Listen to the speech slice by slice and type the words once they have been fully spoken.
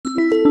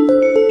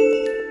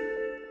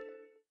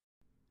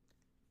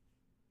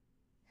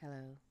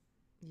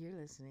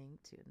listening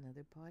to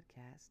another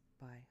podcast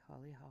by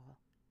Holly Hall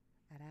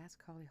at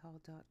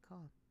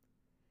AskHollyHall.com,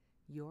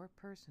 your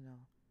personal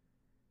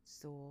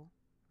soul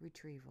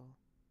retrieval,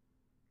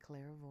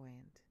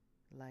 clairvoyant,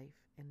 life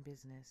and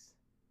business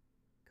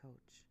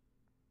coach.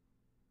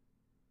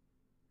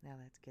 Now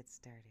let's get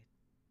started.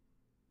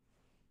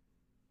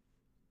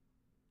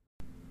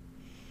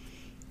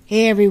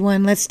 Hey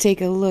everyone, let's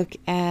take a look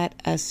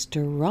at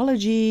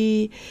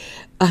astrology.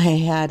 I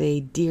had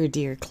a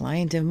dear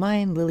client of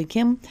mine, Lily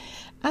Kim,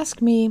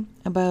 ask me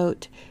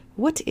about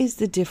what is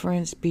the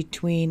difference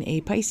between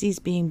a Pisces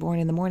being born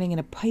in the morning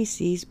and a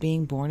Pisces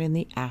being born in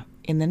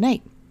the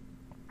night.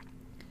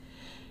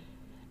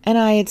 And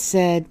I had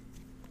said,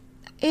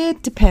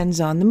 it depends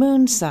on the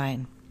moon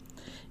sign.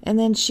 And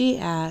then she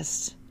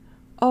asked,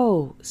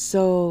 oh,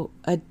 so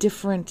a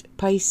different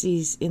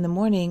Pisces in the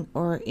morning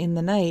or in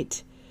the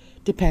night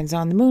depends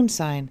on the moon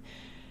sign.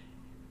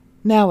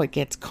 Now it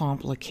gets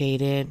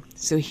complicated.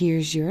 So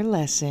here's your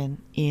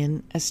lesson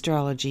in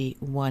Astrology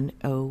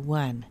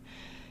 101.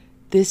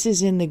 This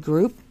is in the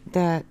group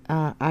that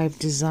I've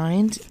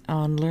designed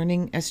on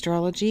learning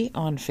astrology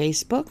on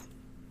Facebook.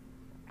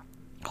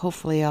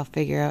 Hopefully I'll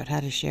figure out how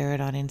to share it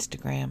on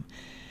Instagram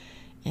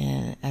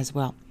as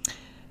well.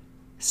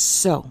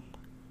 So,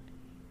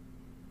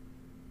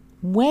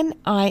 when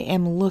I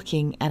am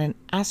looking at an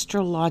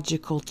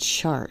astrological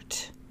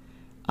chart,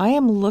 I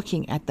am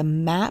looking at the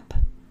map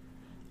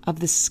of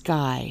the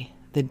sky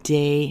the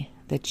day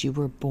that you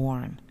were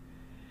born.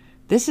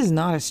 This is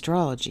not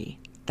astrology.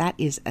 That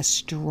is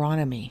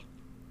astronomy.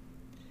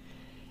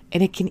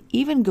 And it can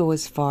even go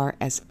as far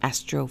as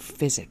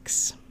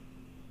astrophysics.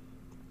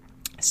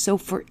 So,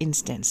 for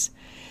instance,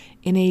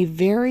 in a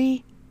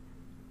very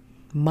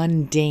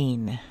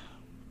mundane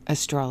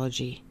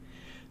astrology,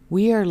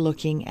 we are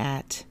looking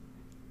at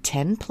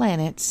 10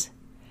 planets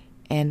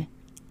and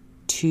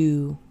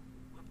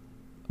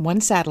one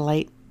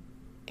satellite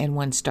and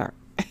one star.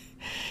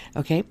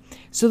 Okay,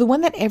 so the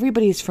one that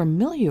everybody is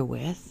familiar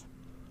with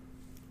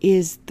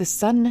is the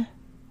sun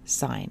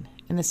sign,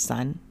 and the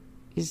sun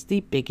is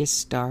the biggest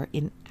star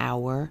in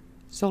our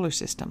solar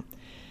system.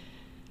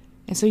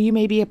 And so you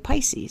may be a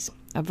Pisces,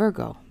 a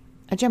Virgo,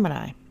 a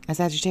Gemini, a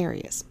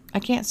Sagittarius, a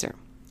Cancer,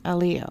 a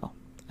Leo,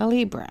 a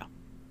Libra,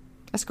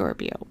 a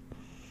Scorpio.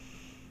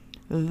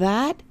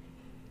 That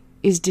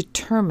is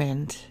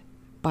determined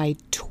by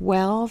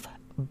 12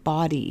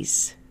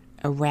 bodies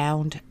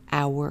around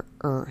our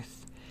Earth.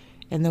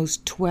 And those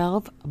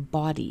 12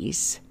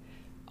 bodies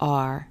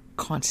are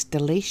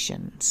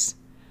constellations.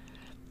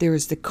 There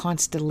is the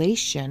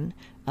constellation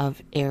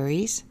of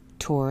Aries,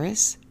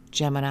 Taurus,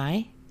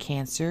 Gemini,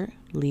 Cancer,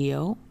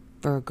 Leo,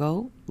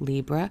 Virgo,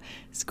 Libra,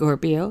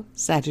 Scorpio,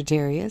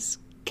 Sagittarius,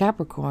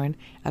 Capricorn,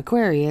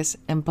 Aquarius,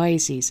 and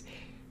Pisces.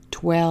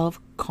 12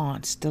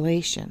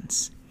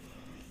 constellations.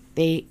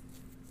 They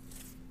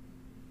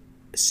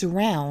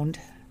surround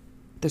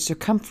the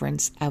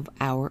circumference of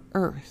our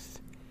Earth.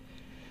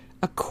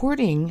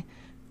 According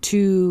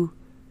to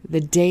the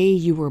day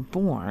you were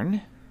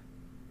born,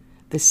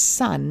 the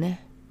sun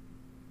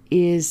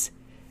is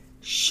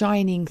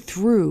shining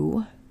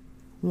through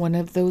one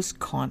of those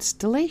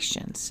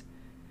constellations.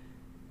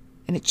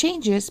 And it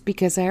changes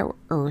because our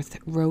Earth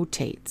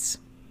rotates.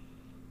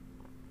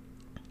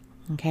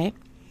 Okay?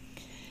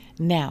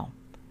 Now,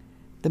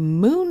 the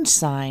moon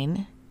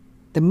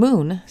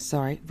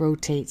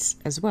rotates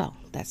as well.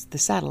 That's the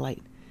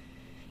satellite.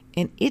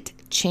 And it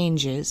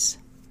changes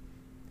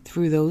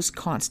through those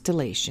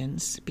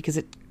constellations because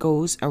it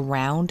goes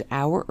around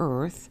our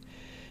Earth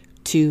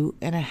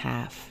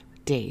 2.5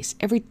 days.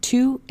 Every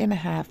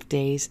 2.5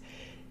 days,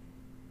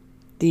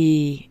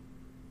 the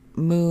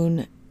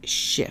moon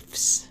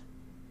shifts.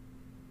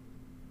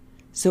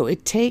 So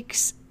it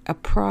takes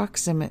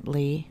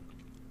approximately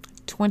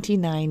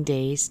 29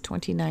 days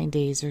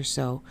or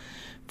so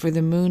for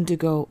the moon to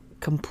go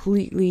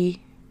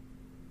completely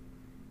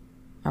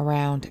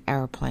around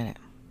our planet,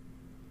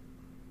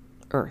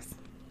 Earth.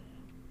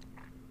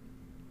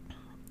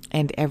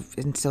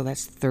 And so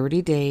that's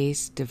 30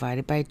 days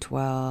divided by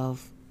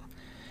 12,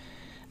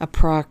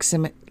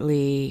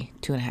 approximately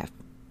 2.5.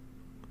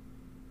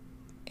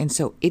 And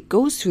so it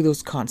goes through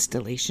those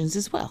constellations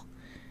as well.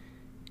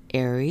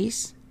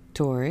 Aries,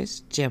 Taurus,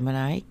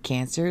 Gemini,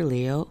 Cancer,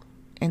 Leo,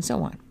 and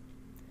so on.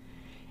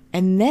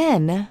 And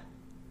then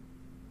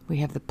we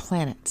have the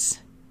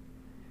planets.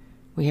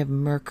 We have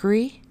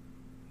Mercury,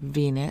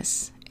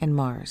 Venus, and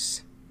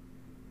Mars.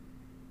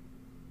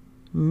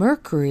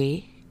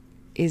 Mercury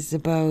is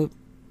about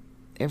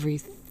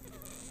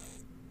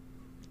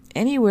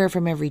anywhere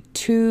from every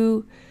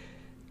 2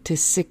 to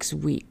 6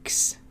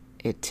 weeks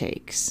it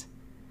takes.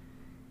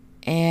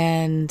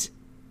 And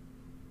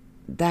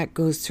that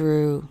goes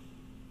through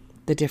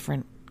the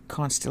different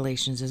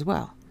constellations as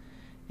well.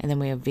 And then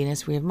we have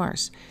Venus, we have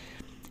Mars.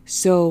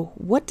 So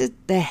what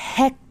the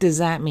heck does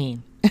that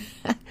mean?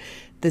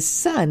 The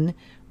sun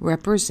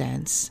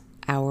represents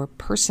our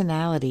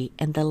personality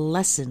and the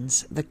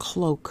lessons, the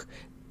cloak,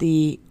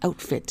 the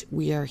outfit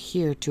we are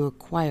here to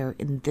acquire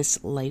in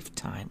this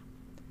lifetime.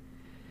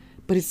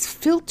 but it's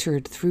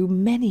filtered through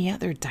many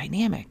other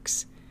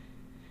dynamics,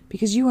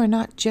 because you are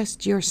not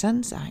just your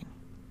sun sign.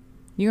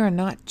 You are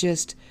not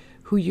just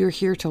who you're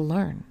here to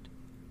learn.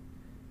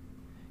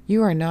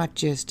 You are not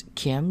just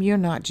Kim. You're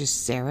not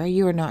just Sarah.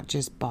 You are not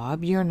just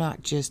Bob. You're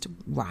not just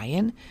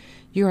Ryan.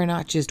 You are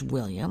not just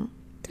William.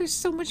 There's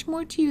so much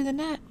more to you than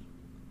that.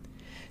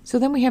 So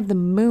then we have the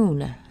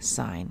moon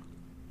sign.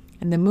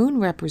 And the moon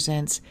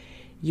represents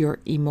your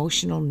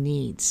emotional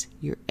needs,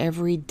 your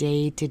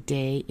everyday to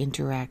day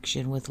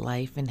interaction with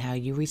life and how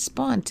you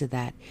respond to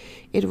that.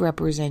 It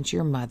represents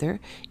your mother.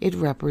 It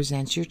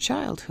represents your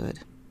childhood.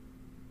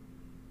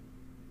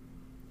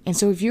 And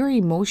so if your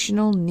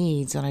emotional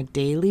needs on a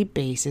daily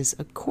basis,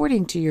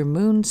 according to your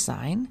moon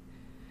sign,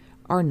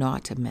 are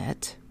not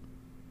met,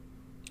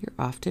 you're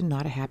often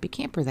not a happy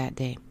camper that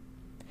day.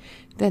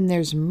 Then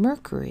there's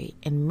Mercury,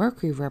 and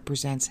Mercury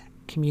represents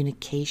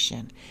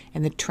communication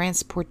and the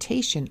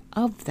transportation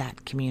of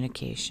that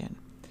communication.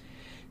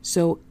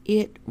 So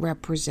it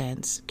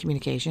represents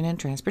communication and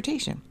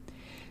transportation.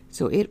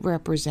 So it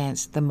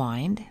represents the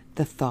mind,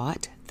 the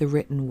thought, the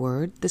written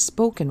word, the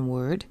spoken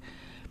word,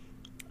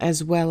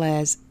 as well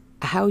as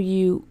how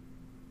you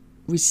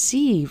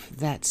receive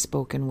that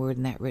spoken word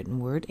and that written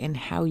word, and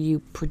how you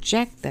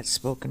project that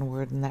spoken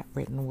word and that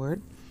written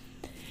word.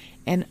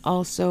 And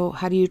also,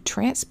 how do you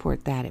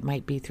transport that? It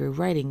might be through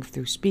writing,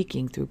 through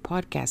speaking, through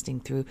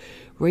podcasting, through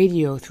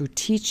radio, through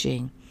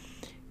teaching,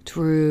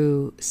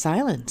 through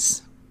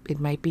silence. It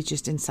might be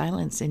just in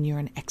silence, and you're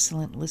an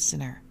excellent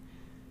listener.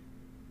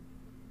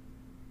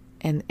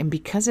 And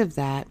because of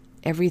that,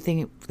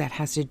 everything that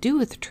has to do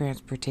with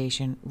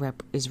transportation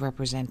is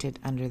represented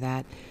under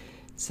that,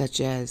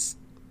 such as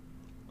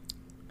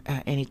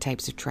any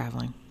types of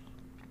traveling,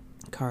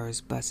 cars,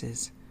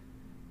 buses,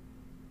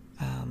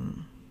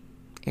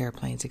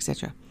 airplanes,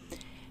 etc.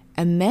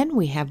 And then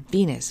we have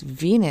Venus.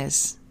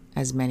 Venus,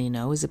 as many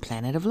know, is a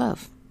planet of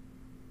love.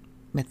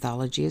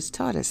 Mythology has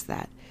taught us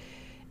that.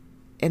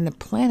 And the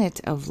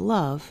planet of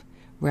love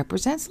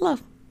represents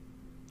love.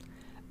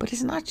 But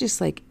it's not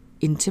just like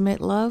intimate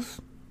love,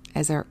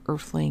 as our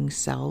earthling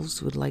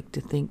selves would like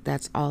to think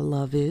that's all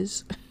love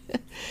is.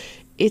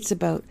 It's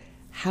about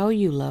how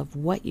you love,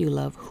 what you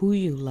love, who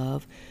you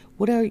love,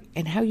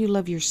 and how you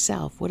love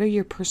yourself. What are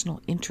your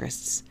personal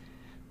interests?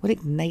 What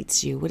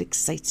ignites you? What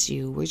excites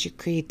you? Where's your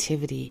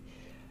creativity?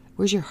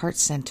 Where's your heart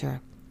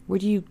center?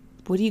 What do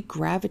you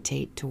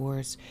gravitate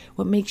towards?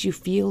 What makes you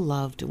feel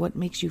loved? What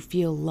makes you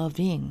feel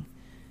loving?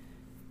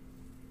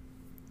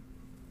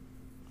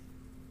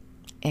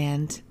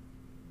 And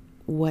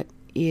what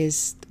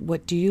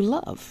do you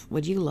love?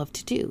 What do you love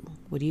to do?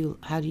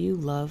 How do you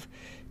love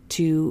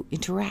to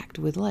interact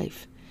with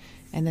life?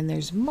 And then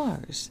there's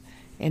Mars.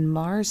 And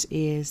Mars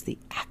is the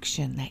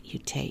action that you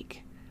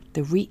take,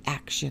 the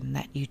reaction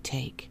that you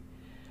take.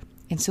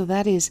 And so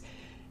that is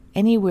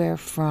anywhere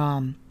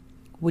from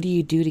what do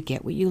you do to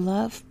get what you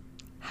love?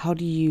 How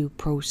do you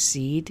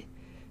proceed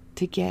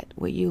to get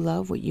what you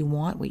love, what you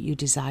want, what you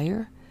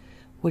desire?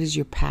 What is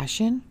your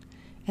passion?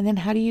 And then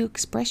how do you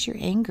express your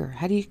anger?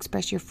 How do you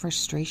express your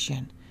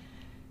frustration?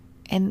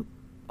 And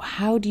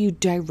how do you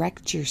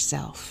direct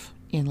yourself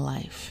in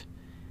life?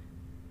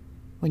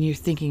 When you're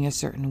thinking a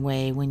certain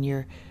way, when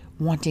you're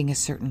wanting a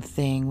certain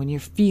thing, when you're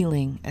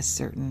feeling a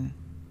certain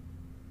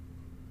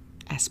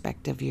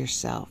aspect of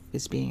yourself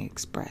is being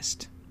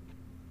expressed.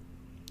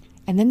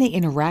 And then they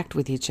interact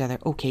with each other.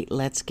 Okay,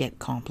 let's get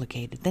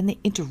complicated. Then they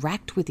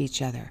interact with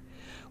each other.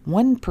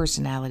 One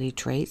personality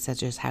trait,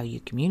 such as how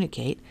you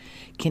communicate,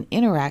 can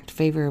interact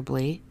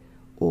favorably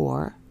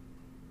or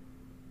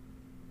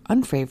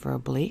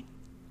unfavorably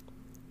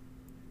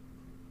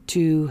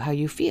to how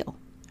you feel,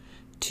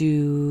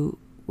 to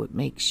what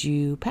makes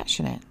you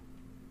passionate.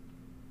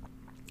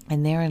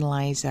 And therein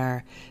lies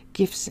our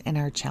gifts and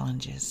our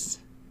challenges.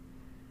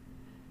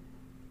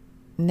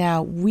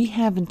 Now, we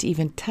haven't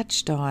even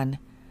touched on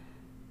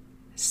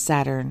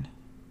Saturn,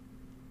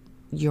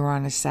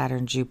 Uranus,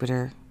 Saturn,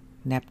 Jupiter,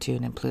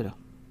 Neptune, and Pluto.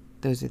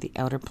 Those are the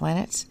outer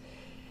planets.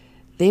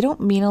 They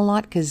don't mean a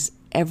lot because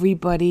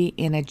everybody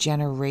in a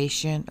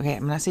generation... Okay,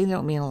 I'm not saying they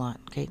don't mean a lot.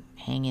 Okay,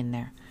 hang in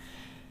there.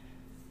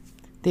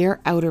 They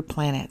are outer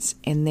planets,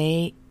 and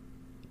they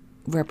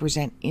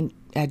represent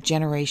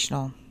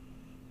generational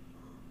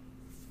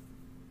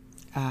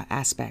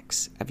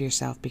aspects of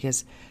yourself,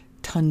 because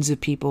tons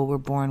of people were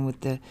born with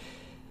the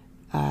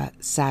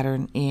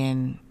Saturn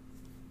in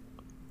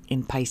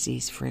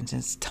Pisces, for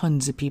instance.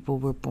 Tons of people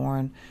were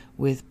born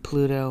with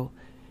Pluto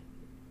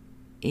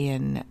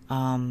in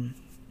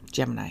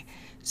Gemini.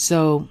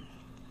 So,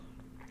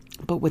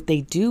 but what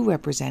they do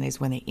represent is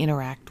when they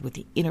interact with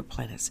the inner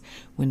planets.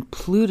 When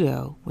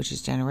Pluto, which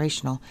is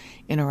generational,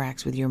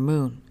 interacts with your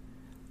moon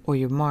or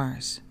your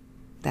Mars,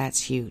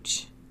 that's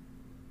huge.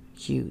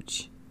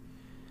 Huge.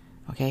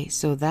 Okay,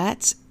 so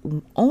that's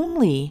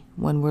only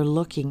when we're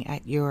looking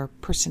at your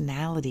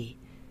personality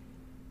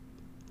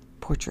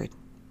portrait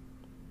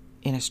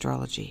in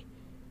astrology.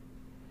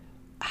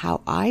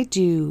 How I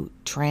do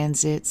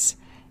transits,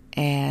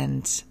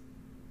 and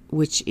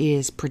which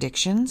is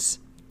predictions,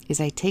 is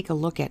I take a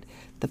look at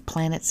the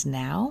planets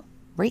now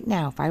Right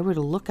now, if I were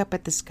to look up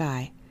at the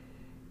sky,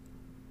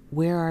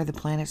 where are the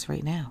planets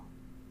right now?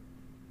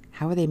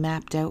 How are they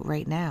mapped out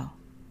right now?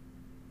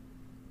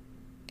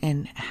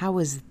 And how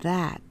is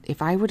that,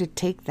 if I were to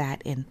take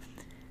that and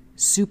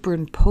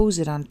superimpose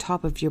it on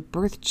top of your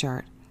birth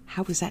chart,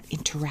 how is that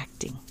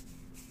interacting?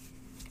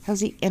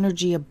 How's the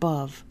energy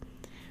above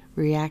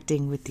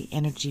reacting with the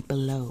energy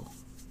below,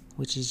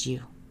 which is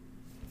you?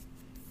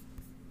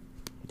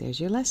 There's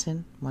your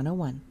lesson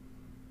 101.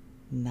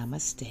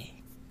 Namaste.